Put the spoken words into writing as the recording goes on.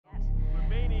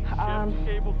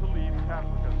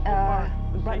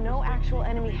But no actual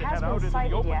enemy has been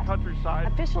sighted yet.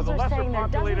 Officials are saying there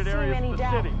doesn't seem any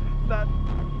doubt.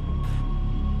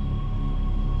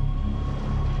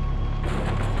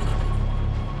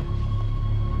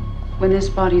 When this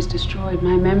body is destroyed,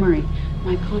 my memory,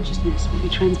 my consciousness will be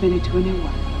transmitted to a new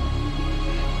one.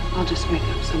 I'll just wake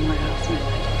up somewhere else in an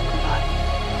identical body.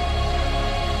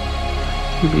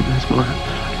 You mean there's more?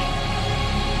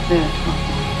 There are 12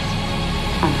 bodies.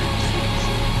 I'm at 6.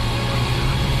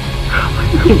 Oh my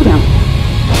God. Get down.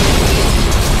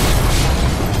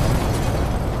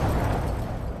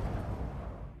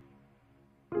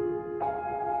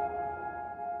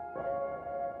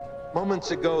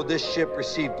 Moments ago, this ship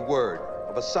received word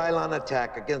of a Cylon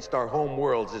attack against our home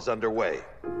worlds is underway.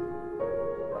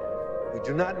 We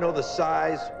do not know the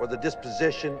size or the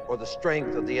disposition or the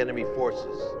strength of the enemy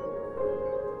forces,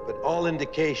 but all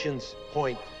indications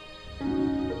point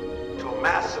to a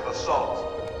massive assault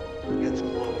against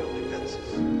colonial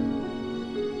defenses.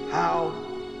 How,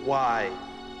 why,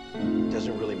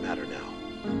 doesn't really matter now.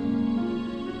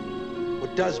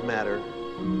 What does matter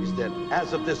is that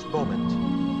as of this moment,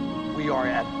 we are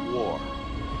at war.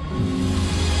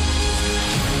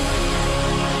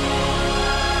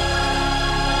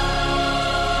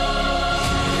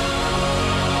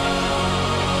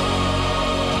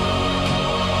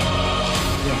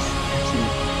 Yes,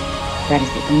 absolutely. That is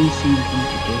the only sane thing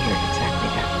to do here, exactly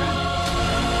that run.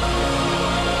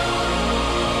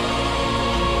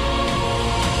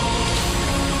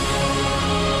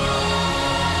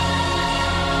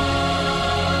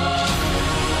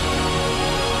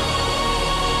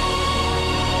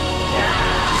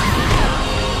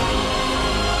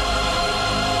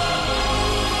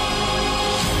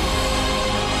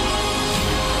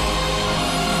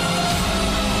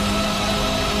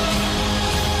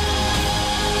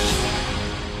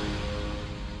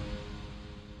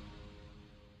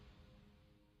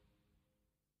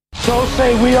 So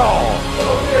say we all. So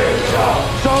say we all.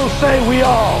 So say we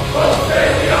all. So say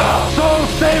we all.